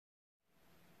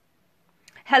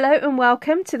Hello and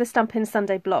welcome to the Stampin'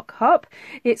 Sunday Block Hop.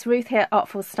 It's Ruth here at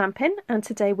Artful Stampin', and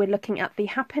today we're looking at the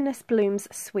Happiness Blooms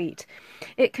suite.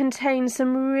 It contains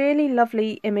some really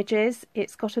lovely images.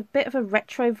 It's got a bit of a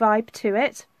retro vibe to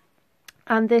it,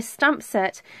 and this stamp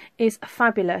set is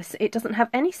fabulous. It doesn't have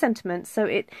any sentiment, so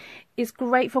it is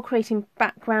great for creating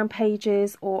background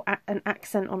pages or an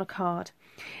accent on a card.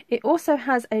 It also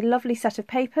has a lovely set of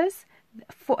papers,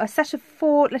 for a set of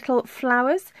 4 little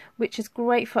flowers, which is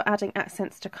great for adding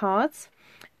accents to cards,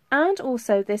 and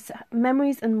also this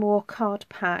Memories and More card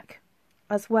pack,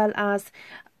 as well as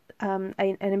an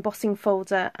embossing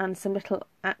folder and some little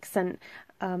accent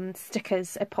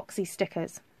stickers, epoxy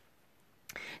stickers.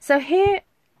 So here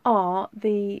are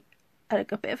a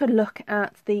bit of a look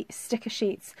at the sticker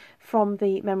sheets from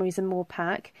the Memories and More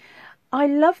pack. I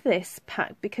love this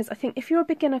pack because I think if you're a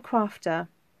beginner crafter,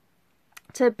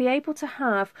 to be able to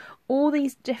have all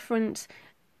these different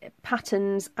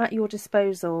patterns at your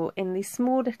disposal in these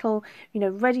small little,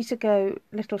 ready to go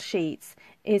little sheets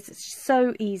is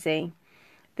so easy.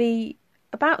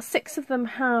 About 6 of them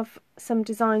have some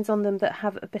designs on them that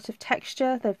have a bit of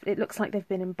texture. It looks like they've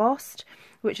been embossed,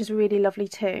 which is really lovely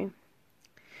too.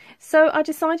 So I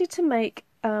decided to make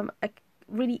a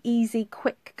really easy,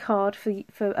 quick card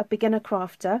for a beginner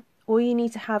crafter. All you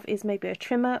need to have is maybe a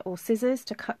trimmer or scissors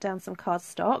to cut down some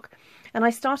cardstock. And I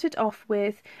started off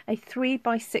with a 3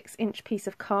 by 6 inch piece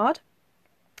of card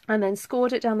and then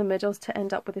scored it down the middle to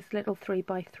end up with this little 3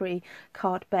 by 3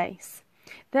 card base.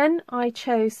 Then I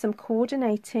chose some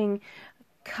coordinating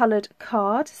coloured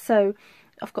card. So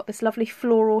I've got this lovely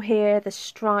floral here, the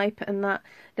stripe, and that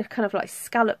kind of like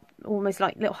scallop, almost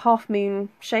like little half moon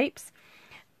shapes.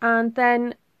 And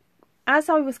then as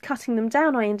I was cutting them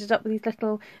down, I ended up with these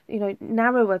little,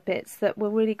 narrower bits that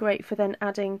were really great for then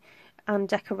adding and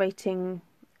decorating,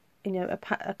 a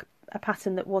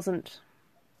pattern that wasn't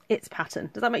its pattern.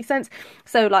 Does that make sense?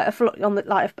 So, like I've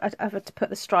had to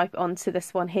put the stripe onto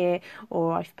this one here,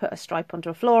 or I've put a stripe onto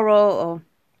a floral, or.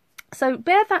 So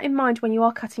bear that in mind when you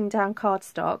are cutting down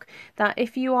cardstock, that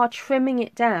if you are trimming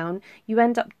it down, you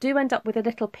do end up with a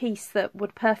little piece that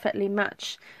would perfectly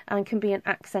match and can be an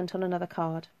accent on another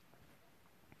card.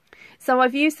 So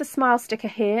I've used the smile sticker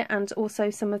here, and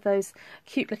also some of those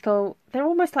cute little, they're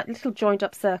almost like little joined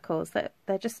up circles.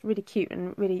 They're just really cute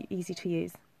and really easy to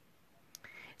use.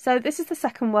 So this is the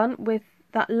second one with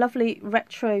that lovely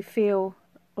retro feel,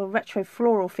 or retro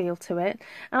floral feel to it.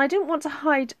 And I didn't want to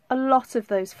hide a lot of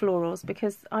those florals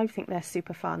because I think they're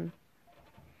super fun.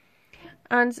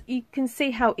 And you can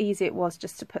see how easy it was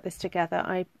just to put this together.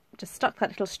 I just stuck that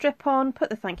little strip on,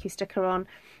 put the thank you sticker on,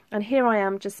 and here I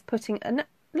am just putting a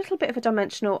little bit of a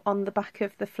dimensional on the back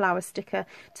of the flower sticker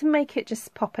to make it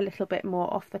just pop a little bit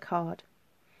more off the card.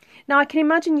 Now I can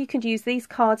imagine you could use these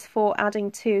cards for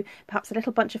adding to perhaps a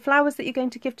little bunch of flowers that you're going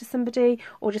to give to somebody,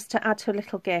 or just to add to a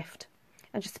little gift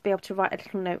and just to be able to write a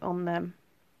little note on them.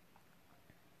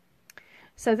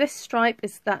 So this stripe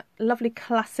is that lovely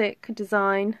classic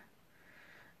design,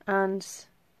 and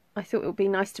I thought it would be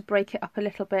nice to break it up a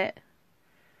little bit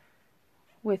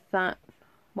with that,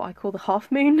 what I call the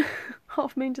half moon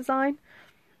design.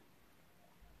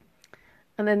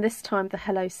 And then this time the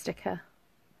hello sticker,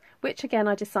 which again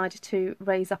I decided to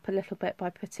raise up a little bit by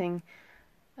putting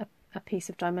a piece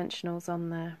of dimensionals on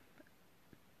there.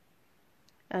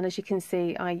 And as you can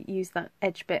see, I use that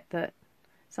edge bit that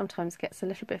sometimes gets a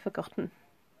little bit forgotten.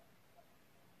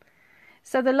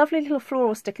 So the lovely little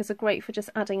floral stickers are great for just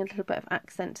adding a little bit of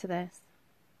accent to this.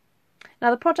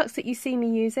 Now the products that you see me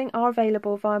using are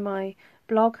available via my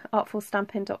blog,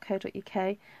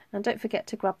 artfulstampin.co.uk, and don't forget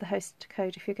to grab the host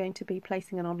code if you're going to be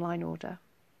placing an online order.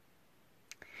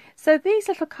 So these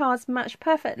little cards match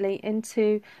perfectly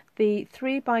into the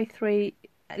 3 by 3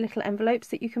 little envelopes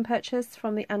that you can purchase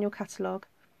from the annual catalogue,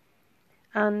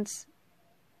 and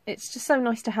it's just so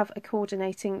nice to have a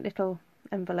coordinating little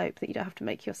envelope that you don't have to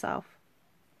make yourself.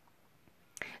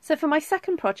 So for my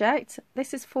second project,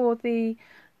 this is for the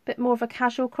bit more of a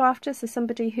casual crafter, so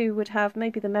somebody who would have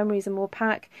maybe the Memories and More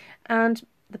pack and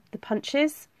the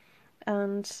punches,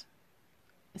 and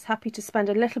is happy to spend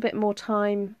a little bit more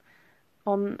time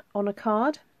on a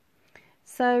card.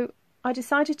 So I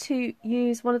decided to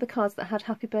use one of the cards that had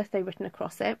happy birthday written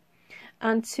across it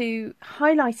and to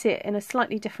highlight it in a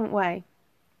slightly different way.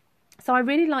 So I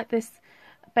really like this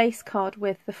base card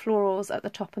with the florals at the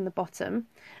top and the bottom,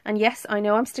 and yes, I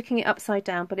know I'm sticking it upside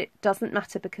down, but it doesn't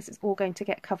matter because it's all going to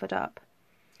get covered up.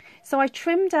 So I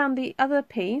trimmed down the other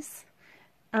piece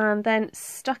and then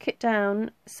stuck it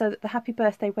down so that the happy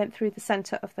birthday went through the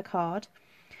centre of the card.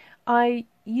 I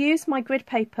used my grid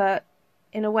paper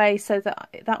in a way so that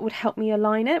that would help me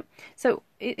align it. So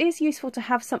it is useful to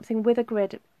have something with a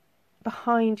grid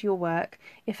behind your work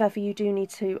if ever you do need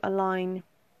to align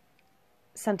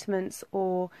sentiments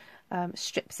or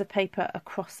strips of paper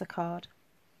across the card.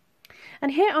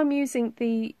 And here I'm using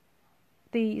the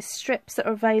strips that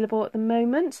are available at the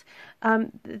moment.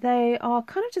 They are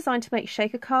kind of designed to make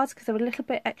shaker cards because they're a little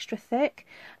bit extra thick,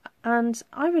 and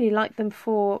I really like them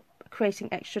for creating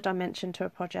extra dimension to a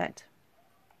project.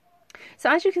 So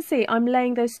as you can see, I'm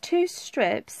laying those 2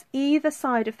 strips either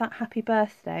side of that happy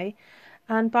birthday,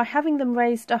 and by having them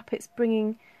raised up, it's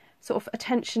bringing sort of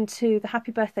attention to the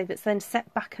happy birthday that's then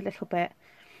set back a little bit.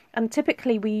 And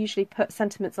typically we usually put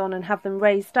sentiments on and have them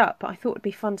raised up, but I thought it would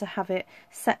be fun to have it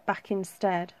set back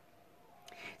instead.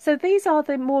 So these are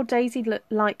the more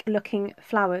daisy-like looking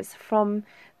flowers from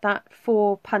that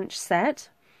 4 punch set,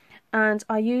 and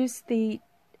I used the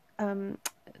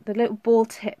little ball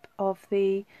tip of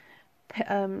the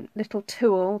little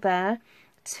tool there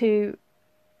to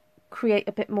create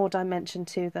a bit more dimension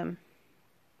to them.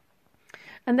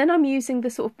 And then I'm using the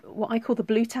sort of what I call the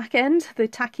blue tack end, the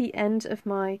tacky end of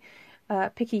my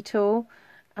picky tool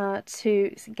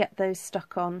to get those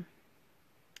stuck on.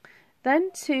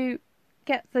 Then to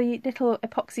get the little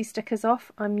epoxy stickers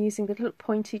off, I'm using the little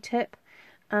pointy tip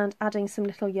and adding some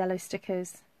little yellow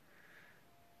stickers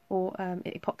or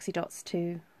epoxy dots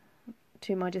to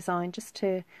my design, just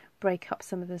to break up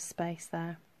some of the space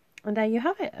there. And there you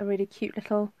have it, a really cute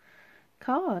little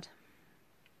card.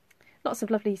 Lots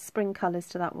of lovely spring colours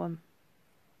to that one.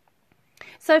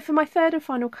 So for my third and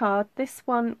final card, this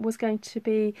one was going to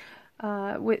be,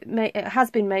 it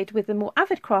has been made with the more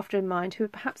avid crafter in mind who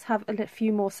perhaps have a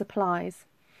few more supplies.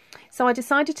 So I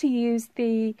decided to use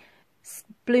the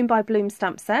Bloom by Bloom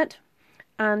stamp set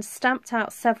and stamped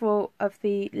out several of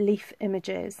the leaf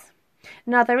images.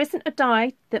 Now there isn't a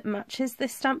die that matches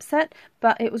this stamp set,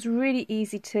 but it was really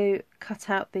easy to cut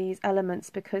out these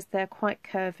elements because they're quite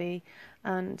curvy,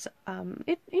 and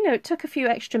it took a few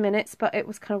extra minutes, but it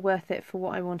was kind of worth it for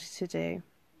what I wanted to do.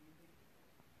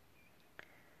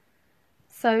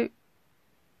 So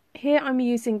here I'm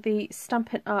using the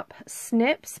Stampin' Up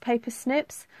snips, paper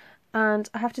snips, and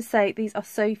I have to say these are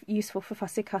so useful for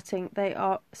fussy cutting. They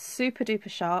are super duper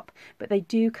sharp, but they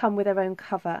do come with their own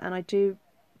cover, and I do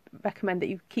recommend that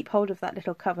you keep hold of that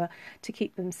little cover to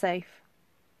keep them safe.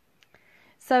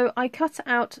 So I cut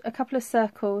out a couple of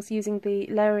circles using the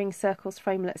Layering Circles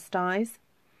framelits dies,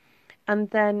 and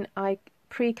then I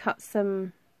pre-cut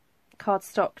some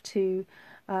cardstock to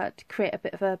create a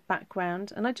bit of a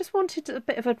background, and I just wanted a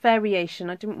bit of a variation.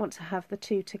 I didn't want to have the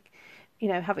two to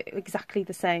have it exactly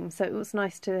the same, so it was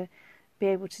nice to be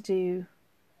able to do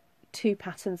 2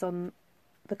 patterns on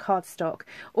the cardstock.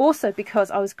 Also because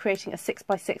I was creating a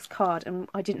 6x6 card and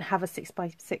I didn't have a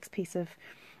 6x6 piece of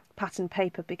pattern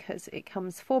paper because it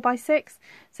comes 4x6,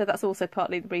 so that's also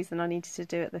partly the reason I needed to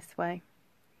do it this way.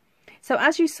 So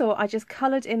as you saw, I just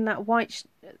coloured in that white,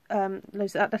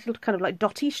 that little kind of like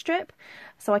dotty strip,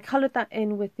 so I coloured that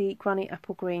in with the Granny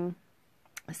Apple Green,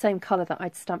 the same colour that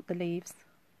I'd stamped the leaves,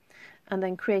 and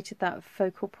then created that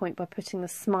focal point by putting the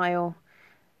smile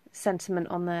sentiment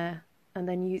on there, and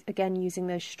then again using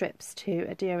those strips to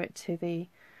adhere it to the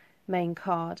main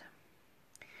card.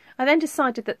 I then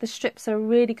decided that the strips are a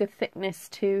really good thickness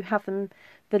to have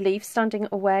the leaves standing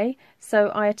away, so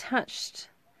I attached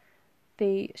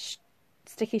the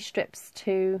sticky strips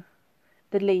to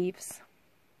the leaves.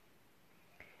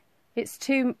 It's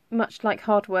too much like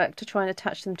hard work to try and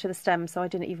attach them to the stem, so I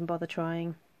didn't even bother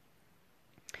trying.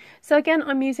 So again,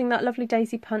 I'm using that lovely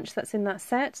daisy punch that's in that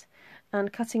set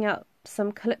and cutting out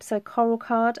some Calypso coral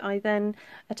card. I then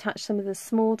attached some of the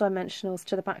small dimensionals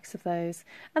to the backs of those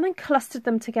and then clustered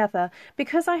them together.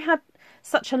 Because I had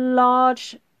such a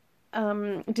large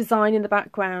design in the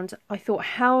background, I thought,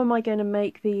 how am I going to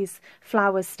make these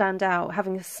flowers stand out?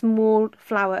 Having a small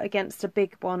flower against a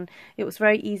big one, it was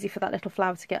very easy for that little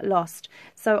flower to get lost.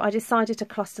 So I decided to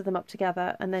cluster them up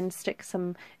together and then stick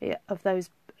some of those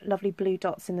lovely blue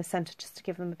dots in the centre just to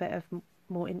give them a bit of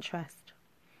more interest.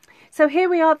 So here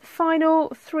we are, the final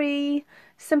 3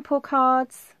 simple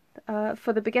cards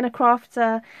for the beginner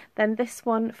crafter, then this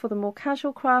one for the more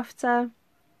casual crafter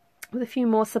with a few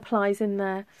more supplies in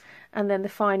there, and then the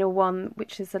final one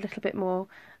which is a little bit more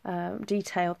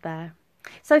detailed there.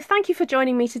 So thank you for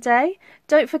joining me today.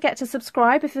 Don't forget to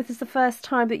subscribe if this is the first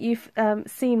time that you've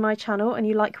seen my channel and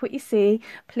you like what you see.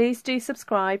 Please do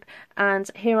subscribe,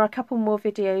 and here are a couple more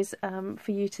videos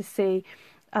for you to see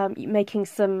making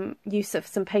some use of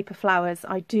some paper flowers.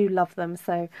 I do love them,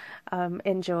 so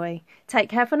enjoy. Take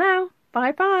care for now.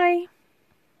 Bye bye.